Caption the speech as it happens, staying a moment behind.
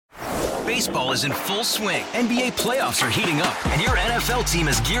Baseball is in full swing. NBA playoffs are heating up, and your NFL team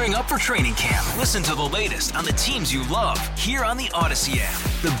is gearing up for training camp. Listen to the latest on the teams you love here on the Odyssey app.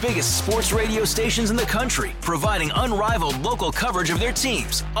 The biggest sports radio stations in the country, providing unrivaled local coverage of their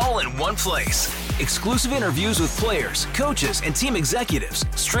teams, all in one place. Exclusive interviews with players, coaches, and team executives,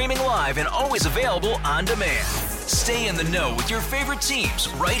 streaming live and always available on demand. Stay in the know with your favorite teams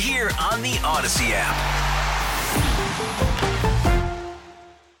right here on the Odyssey app.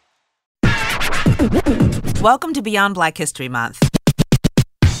 Welcome to Beyond Black History Month.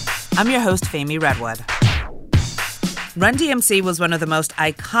 I'm your host, Fahmy Redwood. Run-DMC was one of the most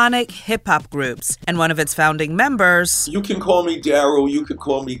iconic hip-hop groups, and one of its founding members... You can call me Darryl, you could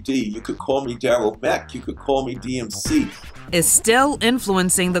call me D, you could call me Darryl Mack, you could call me DMC... is still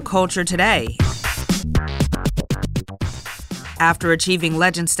influencing the culture today. After achieving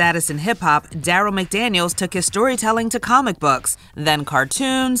legend status in hip-hop, Darryl McDaniels took his storytelling to comic books, then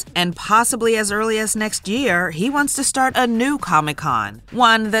cartoons, and possibly as early as next year, he wants to start a new Comic-Con,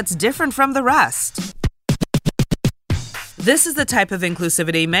 one that's different from the rest. This is the type of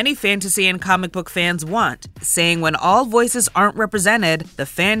inclusivity many fantasy and comic book fans want, saying when all voices aren't represented, the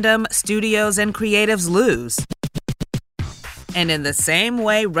fandom, studios, and creatives lose. And in the same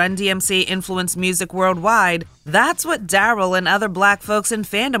way Run-DMC influenced music worldwide, that's what Darryl and other black folks in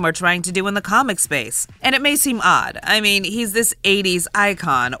fandom are trying to do in the comic space. And it may seem odd. I mean, he's this 80s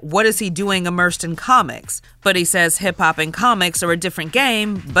icon. What is he doing immersed in comics? But he says hip-hop and comics are a different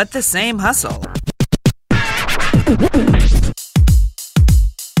game, but the same hustle.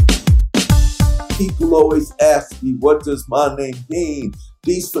 People always ask me, what does my name mean?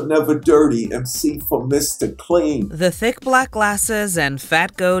 D for never dirty, MC for Mr. Clean. The thick black glasses and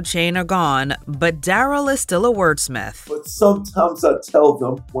fat gold chain are gone, but Darryl is still a wordsmith. But sometimes I tell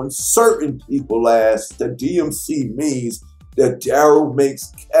them when certain people ask that DMC means that Darryl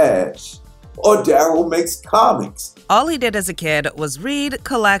makes cash or Darryl makes comics. All he did as a kid was read,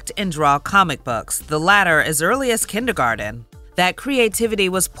 collect, and draw comic books, the latter as early as kindergarten. That creativity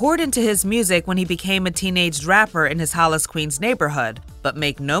was poured into his music when he became a teenage rapper in his Hollis, Queens neighborhood. But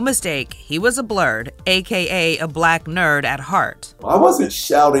make no mistake, he was a blurred, aka a black nerd at heart. I wasn't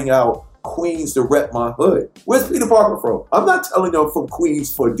shouting out Queens to rep my hood. Where's Peter Parker from? I'm not telling them from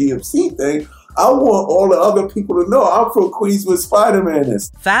Queens for a DMC thing. I want all the other people to know I'm from Queens where Spider-Man is.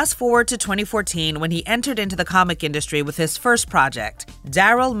 Fast forward to 2014 when he entered into the comic industry with his first project,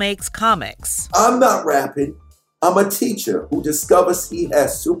 Darryl Makes Comics. I'm not rapping. I'm a teacher who discovers he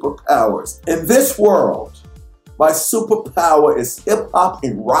has superpowers. In this world, my superpower is hip-hop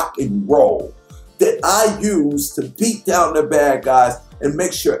and rock and roll that I use to beat down the bad guys and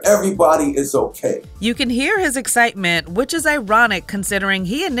make sure everybody is okay. You can hear his excitement, which is ironic considering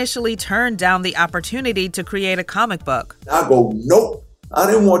he initially turned down the opportunity to create a comic book. I go, nope. I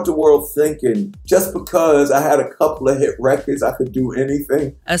didn't want the world thinking just because I had a couple of hit records, I could do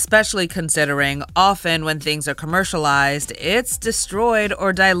anything. Especially considering often when things are commercialized, it's destroyed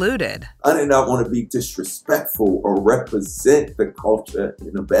or diluted. I did not want to be disrespectful or represent the culture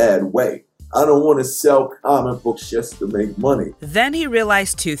in a bad way. I don't want to sell comic books just to make money. Then he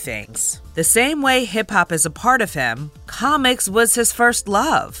realized two things. The same way hip-hop is a part of him, comics was his first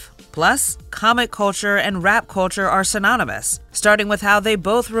love. Plus, comic culture and rap culture are synonymous, starting with how they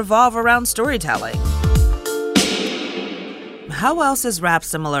both revolve around storytelling. How else is rap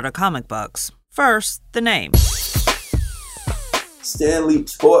similar to comic books? First, the name. Stan Lee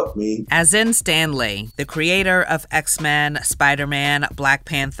taught me. As in Stan Lee, the creator of X-Men, Spider-Man, Black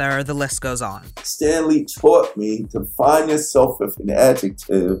Panther, the list goes on. Stan Lee taught me to find yourself with an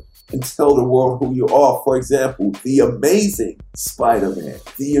adjective and tell the world who you are. For example, the amazing Spider-Man,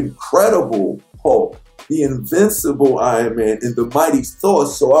 the incredible Hulk, the invincible Iron Man, and the mighty Thor.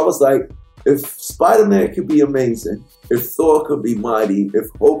 So I was like, if Spider-Man could be amazing, if Thor could be mighty, if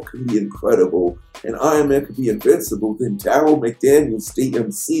Hulk could be incredible, and Iron Man could be invincible, then Darryl McDaniels,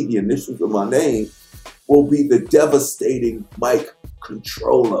 DMC, the initials of my name, will be the devastating mic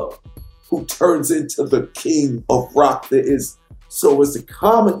controller who turns into the king of rock that is. So it was the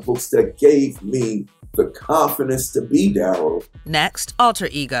comic books that gave me the confidence to be Darryl. Next, alter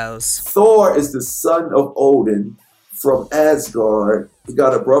egos. Thor is the son of Odin from Asgard. He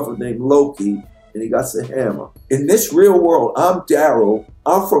got a brother named Loki, and he got a hammer. In this real world, I'm Darryl.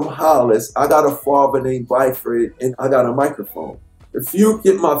 I'm from Hollis. I got a father named Byford, and I got a microphone. If you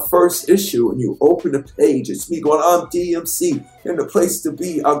get my first issue and you open the page, it's me going, I'm DMC, and the place to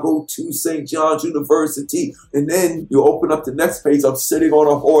be, I go to St. John's University. And then you open up the next page, I'm sitting on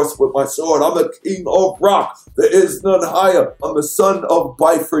a horse with my sword. I'm the king of rock. There is none higher. I'm the son of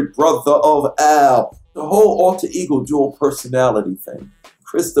Byford, brother of Al. The whole alter ego dual personality thing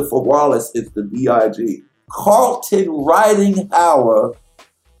Christopher Wallace is the B.I.G. Carlton Ridinghauer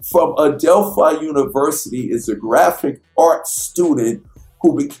from Adelphi University is a graphic arts student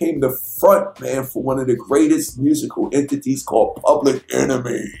who became the front man for one of the greatest musical entities called Public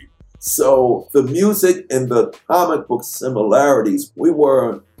Enemy. So the music and the comic book similarities, we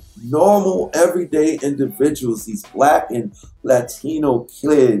were normal, everyday individuals, these Black and Latino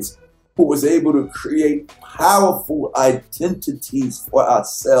kids who was able to create powerful identities for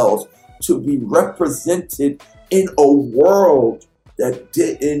ourselves to be represented in a world that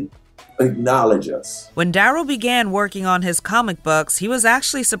didn't acknowledge us. When Darryl began working on his comic books, he was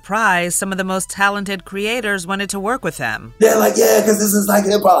actually surprised some of the most talented creators wanted to work with him. They're like, yeah, because this is like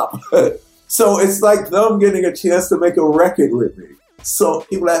hip-hop. So it's like them getting a chance to make a record with me. So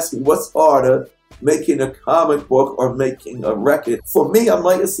people ask me, what's harder, making a comic book or making a record? For me, I'm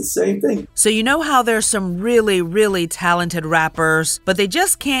like, it's the same thing. So you know how there's some really, really talented rappers, but they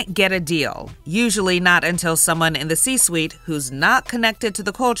just can't get a deal. Usually not until someone in the C-suite who's not connected to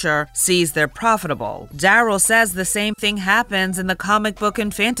the culture sees they're profitable. Darryl says the same thing happens in the comic book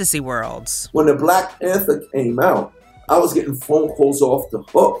and fantasy worlds. When the Black Panther came out, I was getting phone calls off the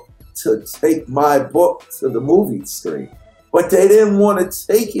hook to take my book to the movie screen. But they didn't want to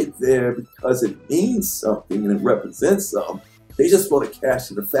take it there because it means something and it represents something. They just want to cash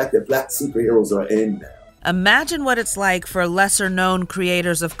in the fact that Black superheroes are in now. Imagine what it's like for lesser-known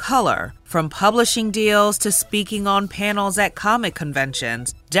creators of color. From publishing deals to speaking on panels at comic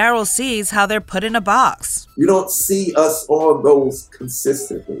conventions, Darryl sees how they're put in a box. You don't see us on those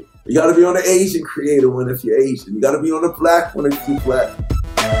consistently. You got to be on the Asian creator one if you're Asian. You got to be on the Black one if you're Black.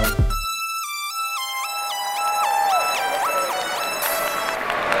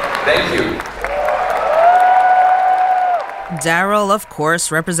 Thank you. Darryl, of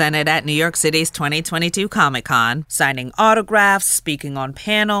course, represented at New York City's 2022 Comic-Con, signing autographs, speaking on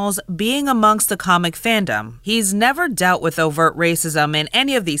panels, being amongst the comic fandom. He's never dealt with overt racism in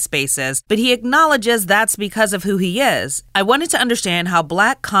any of these spaces, but he acknowledges that's because of who he is. I wanted to understand how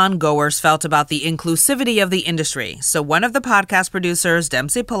Black con goers felt about the inclusivity of the industry, so one of the podcast producers,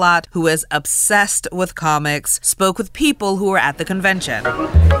 Dempsey Palat, who is obsessed with comics, spoke with people who were at the convention.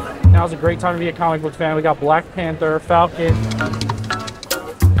 Now's a great time to be a comic book fan. We got Black Panther, Falcon.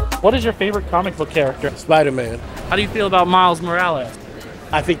 What is your favorite comic book character? Spider-Man. How do you feel about Miles Morales?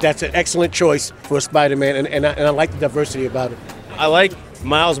 I think that's an excellent choice for Spider-Man, and I like the diversity about it. I like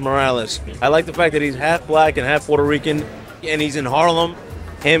Miles Morales. I like the fact that he's half Black and half Puerto Rican, and he's in Harlem.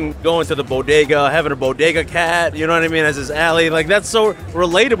 Him going to the bodega, having a bodega cat, you know what I mean, as his alley. Like, that's so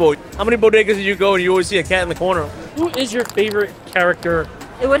relatable. How many bodegas do you go and you always see a cat in the corner? Who is your favorite character?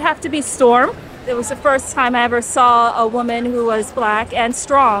 It would have to be Storm. It was the first time I ever saw a woman who was Black and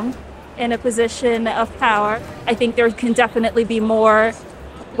strong in a position of power. I think there can definitely be more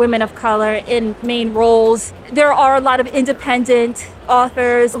women of color in main roles. There are a lot of independent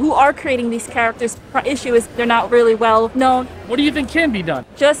authors who are creating these characters. The issue is they're not really well known. What do you think can be done?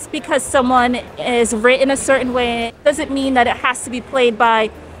 Just because someone is written a certain way doesn't mean that it has to be played by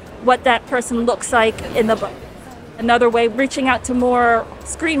what that person looks like in the book. Another way, reaching out to more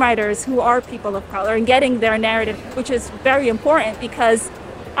screenwriters who are people of color and getting their narrative, which is very important because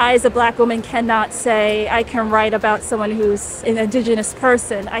I, as a Black woman, cannot say I can write about someone who's an Indigenous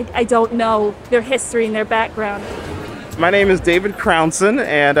person. I don't know their history and their background. My name is David Crownson,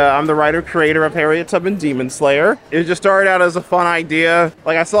 and I'm the writer-creator of Harriet Tubman Demon Slayer. It just started out as a fun idea.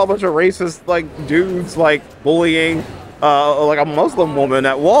 Like, I saw a bunch of racist, dudes, bullying a Muslim woman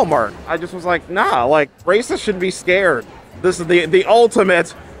at Walmart. I just was like, nah, racists should be scared. This is the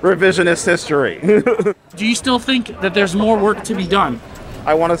ultimate revisionist history. Do you still think that there's more work to be done?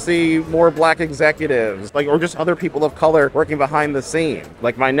 I want to see more Black executives, or just other people of color working behind the scenes.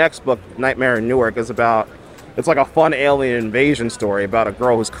 My next book, Nightmare in Newark, is it's like a fun alien invasion story about a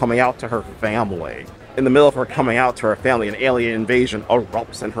girl who's coming out to her family. In the middle of her coming out to her family, an alien invasion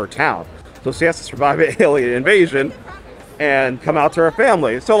erupts in her town. So she has to survive an alien invasion and come out to her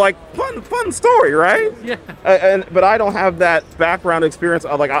family. So fun story, right? Yeah. But I don't have that background experience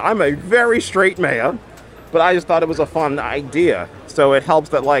of I'm a very straight man, but I just thought it was a fun idea. So it helps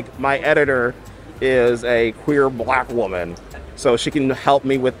that my editor is a queer Black woman, so she can help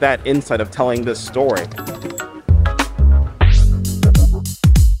me with that insight of telling this story.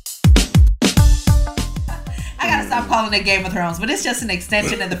 Stop calling it Game of Thrones, but it's just an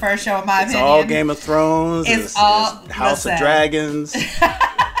extension of the first show, in my opinion. It's all Game of Thrones. It's all House of Dragons.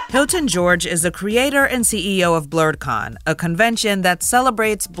 Hilton George is the creator and CEO of BlurredCon, a convention that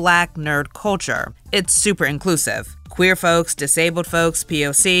celebrates Black nerd culture. It's super inclusive. Queer folks, disabled folks,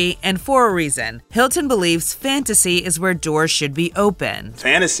 POC, and for a reason. Hilton believes fantasy is where doors should be open.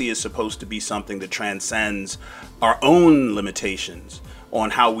 Fantasy is supposed to be something that transcends our own limitations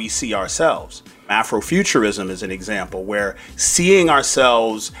on how we see ourselves. Afrofuturism is an example where seeing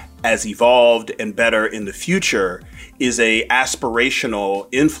ourselves as evolved and better in the future is a aspirational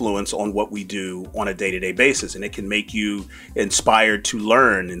influence on what we do on a day-to-day basis. And it can make you inspired to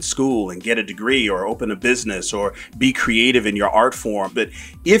learn in school and get a degree or open a business or be creative in your art form. But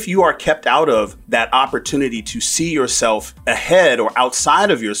if you are kept out of that opportunity to see yourself ahead or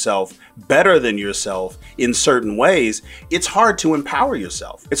outside of yourself, better than yourself in certain ways, it's hard to empower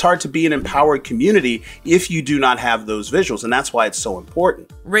yourself. It's hard to be an empowered community if you do not have those visuals, and that's why it's so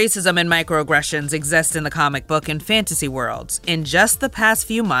important. Racism and microaggressions exist in the comic book and fantasy worlds. In just the past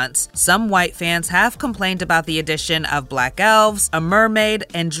few months, some white fans have complained about the addition of black elves, a mermaid,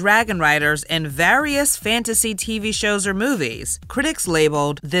 and dragon riders in various fantasy TV shows or movies. Critics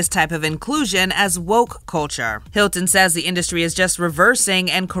labeled this type of inclusion as woke culture. Hilton says the industry is just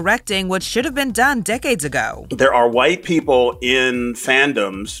reversing and correcting what should have been done decades ago. There are white people in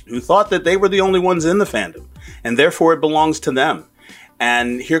fandoms who thought that they were the only ones in the fandom, and therefore it belongs to them.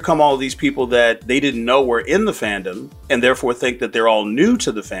 And here come all these people that they didn't know were in the fandom, and therefore think that they're all new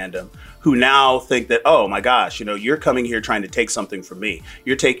to the fandom, who now think that, oh my gosh, you're coming here trying to take something from me.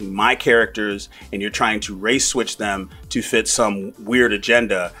 You're taking my characters and you're trying to race switch them to fit some weird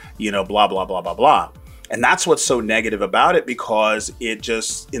agenda, blah, blah, blah, blah, blah. And that's what's so negative about it, because it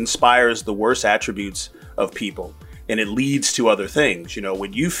just inspires the worst attributes of people and it leads to other things.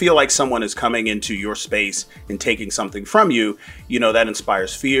 When you feel like someone is coming into your space and taking something from you, that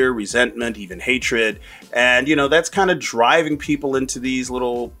inspires fear, resentment, even hatred. And, that's kind of driving people into these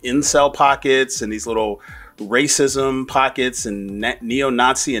little incel pockets and these little racism pockets and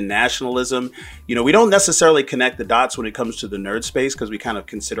neo-Nazi and nationalism. We don't necessarily connect the dots when it comes to the nerd space because we kind of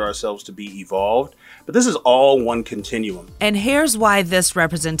consider ourselves to be evolved. But this is all one continuum. And here's why this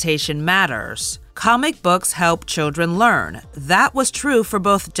representation matters. Comic books help children learn. That was true for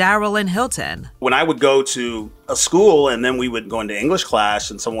both Darryl and Hilton. When I would go to a school and then we would go into English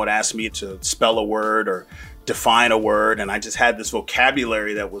class and someone would ask me to spell a word or define a word, and I just had this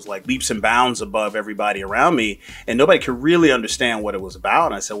vocabulary that was like leaps and bounds above everybody around me, and nobody could really understand what it was about.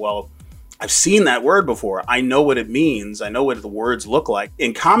 And I said, well, I've seen that word before. I know what it means. I know what the words look like.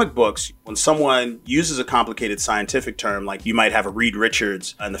 In comic books, when someone uses a complicated scientific term, like you might have a Reed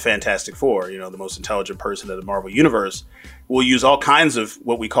Richards in the Fantastic Four, the most intelligent person in the Marvel Universe, will use all kinds of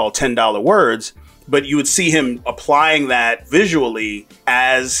what we call $10 words, but you would see him applying that visually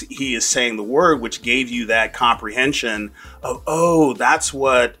as he is saying the word, which gave you that comprehension of, oh, that's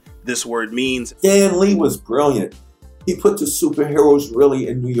what this word means. Stan Lee was brilliant. He put the superheroes really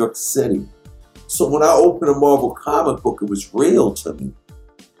in New York City. So when I opened a Marvel comic book, it was real to me.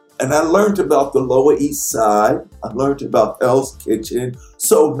 And I learned about the Lower East Side. I learned about Hell's Kitchen.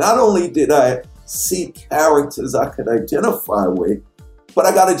 So not only did I see characters I could identify with, but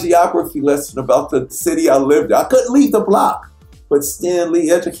I got a geography lesson about the city I lived in. I couldn't leave the block, but Stan Lee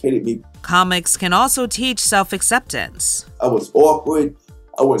educated me. Comics can also teach self-acceptance. I was awkward.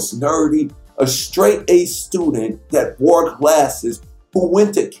 I was nerdy. A straight A student that wore glasses, who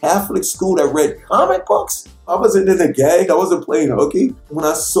went to Catholic school that read comic books. I wasn't in a gang. I wasn't playing hooky. When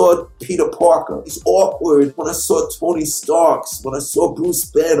I saw Peter Parker, he's awkward. When I saw Tony Starks, when I saw Bruce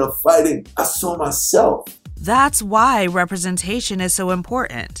Banner fighting, I saw myself. That's why representation is so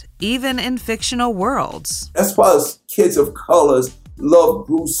important, even in fictional worlds. That's why kids of colors love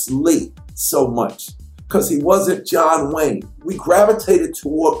Bruce Lee so much, because he wasn't John Wayne. We gravitated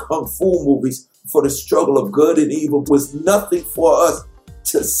toward kung fu movies for the struggle of good and evil. It was nothing for us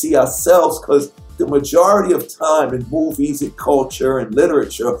to see ourselves, because the majority of time in movies and culture and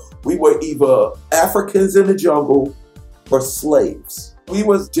literature, we were either Africans in the jungle or slaves. We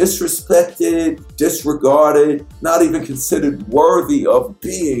was disrespected, disregarded, not even considered worthy of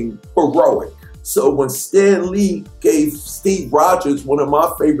being heroic. So when Stan Lee gave Steve Rogers, one of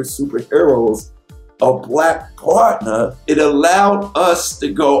my favorite superheroes, a black partner, it allowed us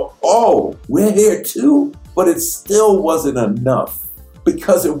to go, oh, we're here too? But it still wasn't enough,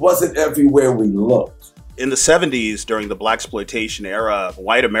 because it wasn't everywhere we looked. In the 70s, during the blaxploitation era,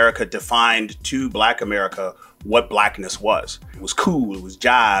 white America defined to black America what blackness was. It was cool, it was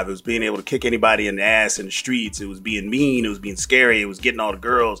jive, it was being able to kick anybody in the ass in the streets, it was being mean, it was being scary, it was getting all the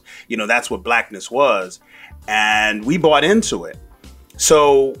girls. That's what blackness was. And we bought into it.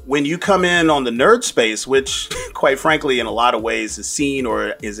 So when you come in on the nerd space, which quite frankly in a lot of ways is seen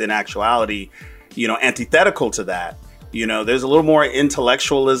or is in actuality, antithetical to that, there's a little more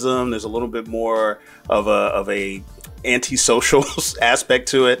intellectualism, there's a little bit more of a antisocial aspect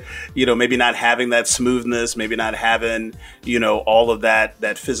to it, maybe not having that smoothness, maybe not having, all of that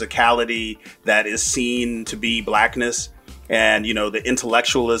physicality that is seen to be blackness. And, the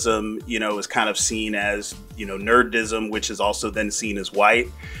intellectualism, is kind of seen as, nerdism, which is also then seen as white.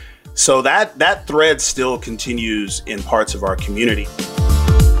 So that thread still continues in parts of our community.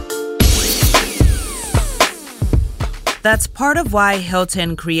 That's part of why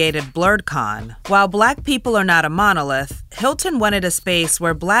Hilton created BlurredCon. While Black people are not a monolith, Hilton wanted a space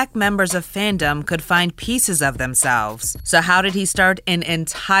where Black members of fandom could find pieces of themselves. So how did he start an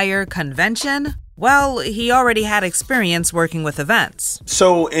entire convention? Well, he already had experience working with events.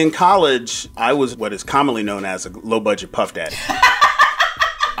 So in college, I was what is commonly known as a low-budget puff daddy.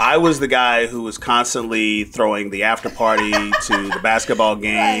 I was the guy who was constantly throwing the after party to the basketball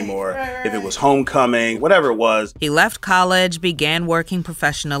game or if it was homecoming, whatever it was. He left college, began working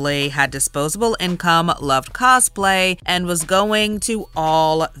professionally, had disposable income, loved cosplay, and was going to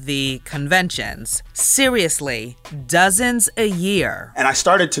all the conventions. Seriously, dozens a year. And I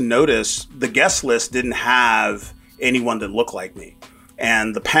started to notice the guest list didn't have anyone that looked like me.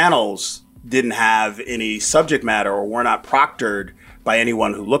 And the panels didn't have any subject matter or were not proctored by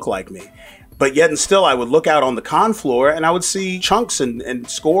anyone who looked like me. But yet and still, I would look out on the con floor and I would see chunks and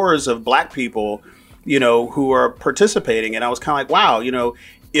scores of Black people, who are participating. And I was kind of like, wow,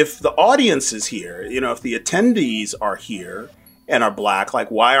 if the audience is here, if the attendees are here and are Black,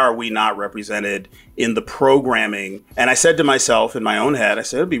 like, why are we not represented in the programming? And I said to myself in my own head, I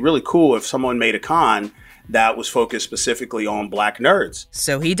said, it'd be really cool if someone made a con that was focused specifically on Black nerds.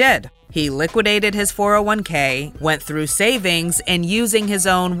 So he did. He liquidated his 401k, went through savings, and using his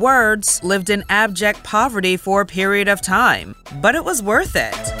own words, lived in abject poverty for a period of time. But it was worth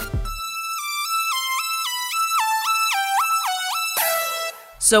it.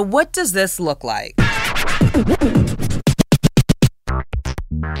 So what does this look like?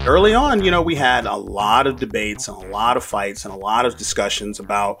 Early on, we had a lot of debates and a lot of fights and a lot of discussions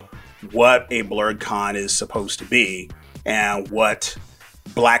about what a BlurredCon is supposed to be and what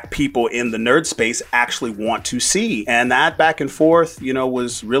Black people in the nerd space actually want to see. And that back and forth,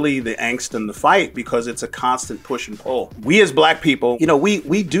 was really the angst and the fight because it's a constant push and pull. We as Black people,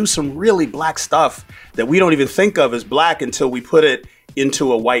 we do some really Black stuff that we don't even think of as Black until we put it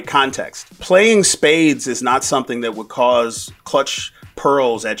into a white context. Playing spades is not something that would cause clutch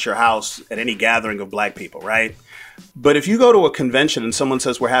pearls at your house at any gathering of Black people, right? But if you go to a convention and someone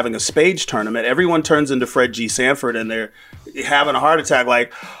says we're having a spades tournament, everyone turns into Fred G. Sanford and they're having a heart attack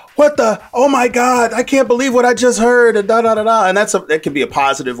like, what the, oh my God, I can't believe what I just heard, and da-da-da-da. And that can be a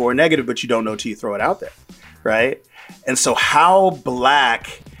positive or a negative, but you don't know till you throw it out there, right? And so how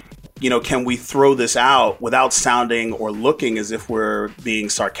Black, can we throw this out without sounding or looking as if we're being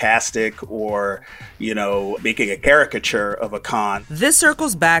sarcastic or, making a caricature of a con? This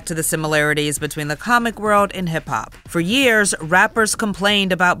circles back to the similarities between the comic world and hip-hop. For years, rappers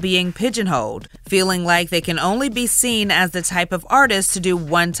complained about being pigeonholed, feeling like they can only be seen as the type of artist to do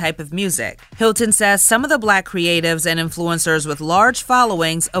one type of music. Hilton says some of the Black creatives and influencers with large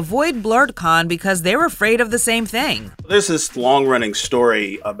followings avoid BlurredCon because they're afraid of the same thing. There's this long-running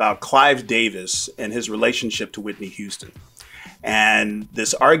story about Clive Davis and his relationship to Whitney Houston. And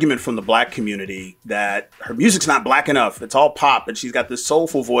this argument from the Black community that her music's not Black enough. It's all pop, and she's got this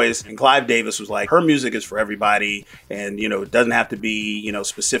soulful voice. And Clive Davis was like, her music is for everybody. And, it doesn't have to be,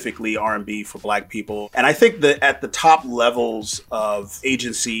 specifically R&B for Black people. And I think that at the top levels of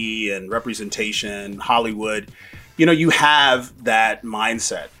agency and representation, Hollywood, you have that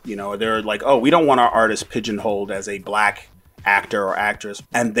mindset. They're like, oh, we don't want our artists pigeonholed as a Black actor or actress.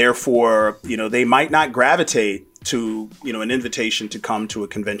 And therefore, they might not gravitate to, an invitation to come to a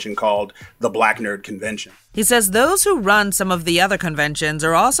convention called the Black Nerd Convention. He says those who run some of the other conventions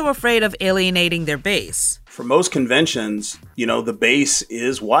are also afraid of alienating their base. For most conventions, the base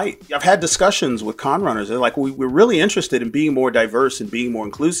is white. I've had discussions with con runners. They're like, we're really interested in being more diverse and being more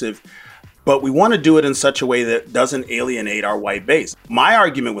inclusive, but we want to do it in such a way that doesn't alienate our white base. My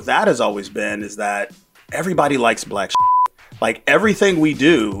argument with that has always been is that everybody likes Black shit. Like, everything we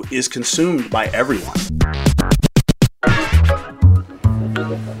do is consumed by everyone.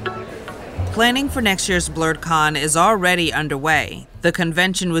 Planning for next year's BlurredCon is already underway. The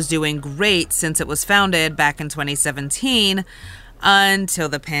convention was doing great since it was founded back in 2017 until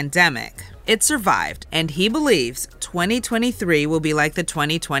the pandemic. It survived, and he believes 2023 will be like the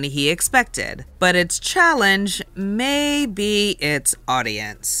 2020 he expected. But its challenge may be its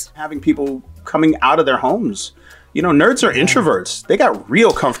audience. Having people coming out of their homes. Nerds are introverts. They got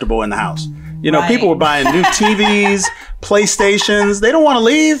real comfortable in the house. People were buying new TVs, PlayStations. They don't want to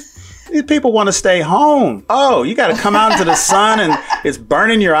leave. These people want to stay home. Oh, you got to come out into the sun and it's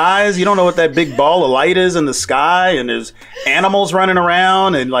burning your eyes. You don't know what that big ball of light is in the sky, and there's animals running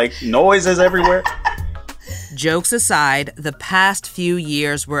around and like noises everywhere. Jokes aside, the past few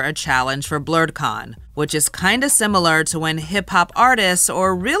years were a challenge for BlurredCon, which is kind of similar to when hip-hop artists,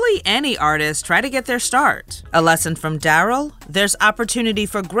 or really any artist, try to get their start. A lesson from Darryl: there's opportunity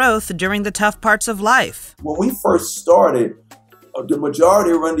for growth during the tough parts of life. When we first started, the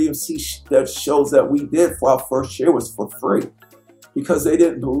majority of Run-DMC that shows that we did for our first year was for free, because they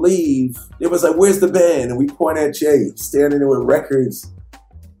didn't believe. It was like, where's the band? And we point at Jay standing there with records.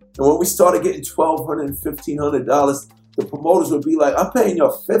 And when we started getting $1,200 and $1,500, the promoters would be like, I'm paying you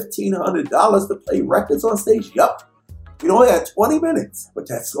 $1,500 to play records on stage? Yup. We only had 20 minutes, but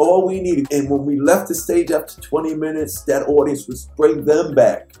that's all we needed. And when we left the stage after 20 minutes, that audience would bring them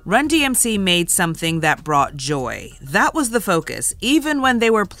back. Run-DMC made something that brought joy. That was the focus, even when they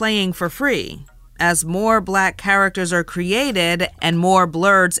were playing for free. As more Black characters are created and more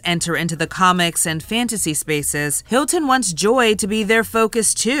Blurreds enter into the comics and fantasy spaces, Hilton wants joy to be their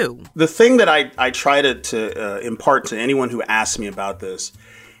focus too. The thing that I try to impart to anyone who asks me about this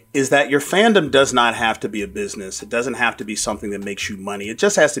is that your fandom does not have to be a business. It doesn't have to be something that makes you money. It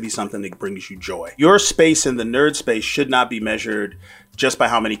just has to be something that brings you joy. Your space in the nerd space should not be measured just by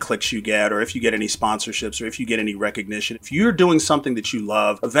how many clicks you get, or if you get any sponsorships, or if you get any recognition. If you're doing something that you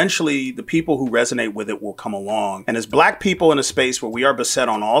love, eventually the people who resonate with it will come along. And as Black people in a space where we are beset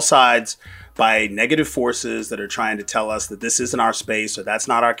on all sides by negative forces that are trying to tell us that this isn't our space, or that's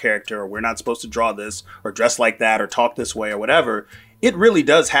not our character, or we're not supposed to draw this, or dress like that, or talk this way, or whatever, it really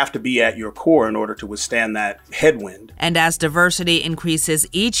does have to be at your core in order to withstand that headwind. And as diversity increases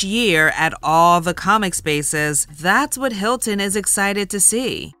each year at all the comic spaces, that's what Hilton is excited to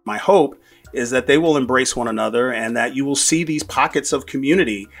see. My hope is that they will embrace one another, and that you will see these pockets of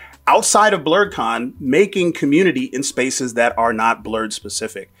community outside of BlurredCon making community in spaces that are not Blurred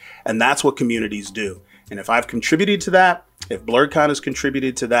specific. And that's what communities do. And if I've contributed to that, if BlurredCon has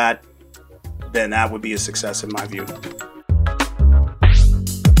contributed to that, then that would be a success in my view.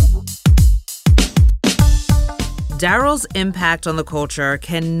 Darryl's impact on the culture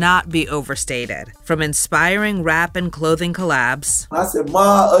cannot be overstated. From inspiring rap and clothing collabs, I said,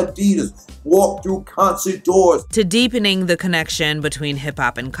 my Adidas walk through concert doors, to deepening the connection between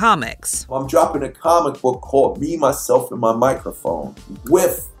hip-hop and comics. I'm dropping a comic book called Me, Myself, and My Microphone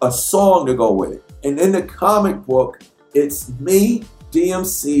with a song to go with it. And in the comic book, it's me,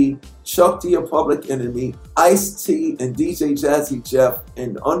 DMC, Chuck D, a Public Enemy, Ice-T, and DJ Jazzy Jeff,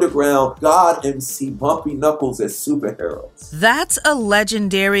 and Underground God MC Bumpy Knuckles as superheroes. That's a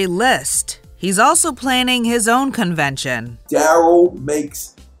legendary list. He's also planning his own convention. Darryl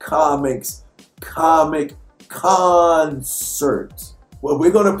makes comics, comic concert. Well,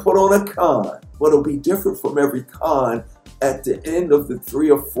 we're going to put on a con, but it'll be different from every con. At the end of the 3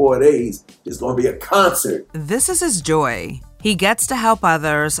 or 4 days, there's going to be a concert. This is his joy. He gets to help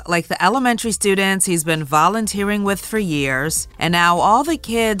others, like the elementary students he's been volunteering with for years, and now all the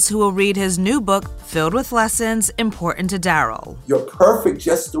kids who will read his new book filled with lessons important to Darryl. You're perfect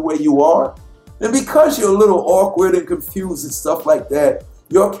just the way you are. And because you're a little awkward and confused and stuff like that,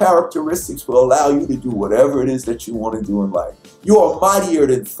 your characteristics will allow you to do whatever it is that you want to do in life. You are mightier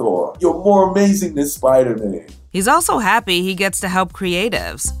than Thor. You're more amazing than Spider-Man. He's also happy he gets to help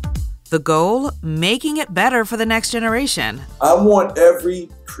creatives. The goal, making it better for the next generation. I want every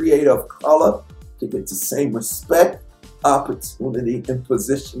creator of color to get the same respect, opportunity, and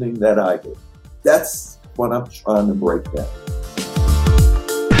positioning that I get. That's what I'm trying to break down.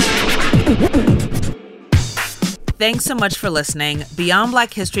 Thanks so much for listening. Beyond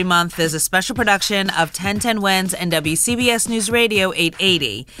Black History Month is a special production of 1010 Wins and WCBS News Radio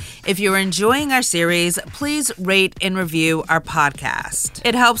 880. If you're enjoying our series, please rate and review our podcast.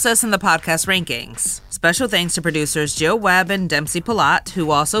 It helps us in the podcast rankings. Special thanks to producers Joe Webb and Dempsey Palat, who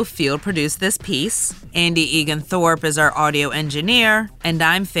also field produced this piece. Andy Egan Thorpe is our audio engineer, and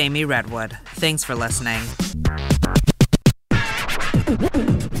I'm Fami Redwood. Thanks for listening.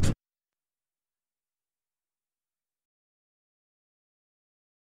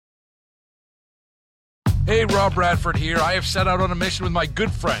 Hey, Rob Bradford here. I have set out on a mission with my good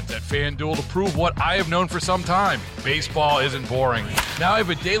friends at FanDuel to prove what I have known for some time. Baseball isn't boring. Now I have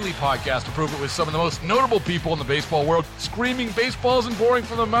a daily podcast to prove it with some of the most notable people in the baseball world, screaming baseball isn't boring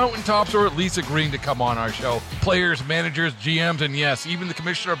from the mountaintops, or at least agreeing to come on our show. Players, managers, GMs, and yes, even the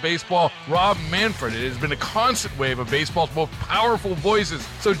commissioner of baseball, Rob Manfred. It has been a constant wave of baseball's most powerful voices.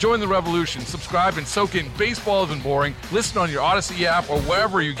 So join the revolution. Subscribe and soak in Baseball Isn't Boring. Listen on your Odyssey app or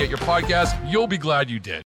wherever you get your podcasts. You'll be glad you did.